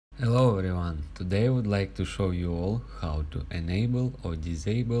Hello everyone, today I would like to show you all how to enable or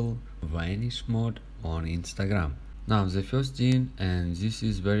disable Vanish mode on Instagram. Now the first thing, and this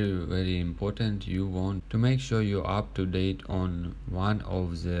is very important, you want to make sure you're up to date on one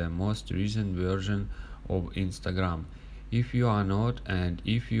of the most recent version of Instagram. If you are not, and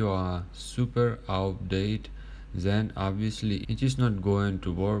if you are super outdated, then obviously it is not going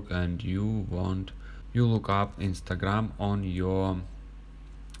to work, and you look up Instagram on your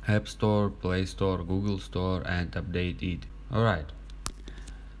App Store, Play Store, Google Store and update it. Alright,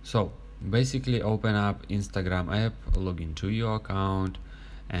 so basically open up Instagram app, log into your account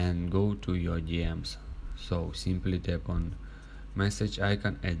and go to your DMs. So simply tap on message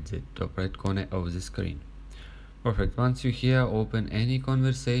icon at the top right corner of the screen. Perfect. Once you're here, open any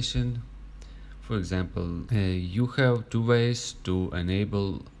conversation. For example, you have two ways to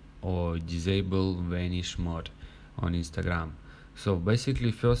enable or disable Vanish mode on Instagram. So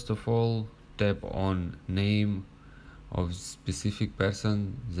basically, first of all, tap on name of specific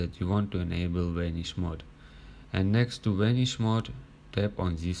person that you want to enable Vanish mode, and next to Vanish mode, tap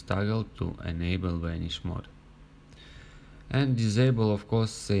on this toggle to enable Vanish mode, and disable, of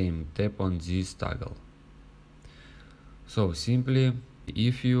course, same, tap on this toggle. So simply,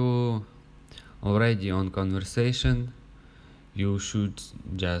 if you already on conversation, you should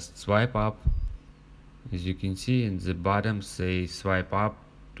just swipe up. As you can see in the bottom, say swipe up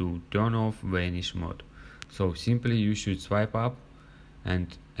to turn off Vanish mode. So simply you should swipe up and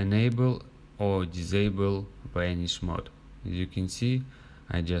enable or disable Vanish mode. As you can see,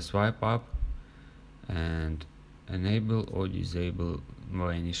 I just swipe up and enable or disable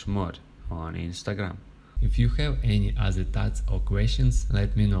Vanish mode on Instagram. If you have any other thoughts or questions,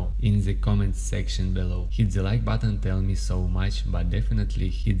 let me know in the comments section below. Hit the like button, tell me so much, but definitely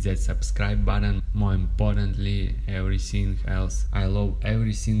hit that subscribe button. More importantly, everything else. I love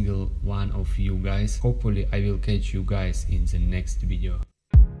every single one of you guys. Hopefully I will catch you guys in the next video.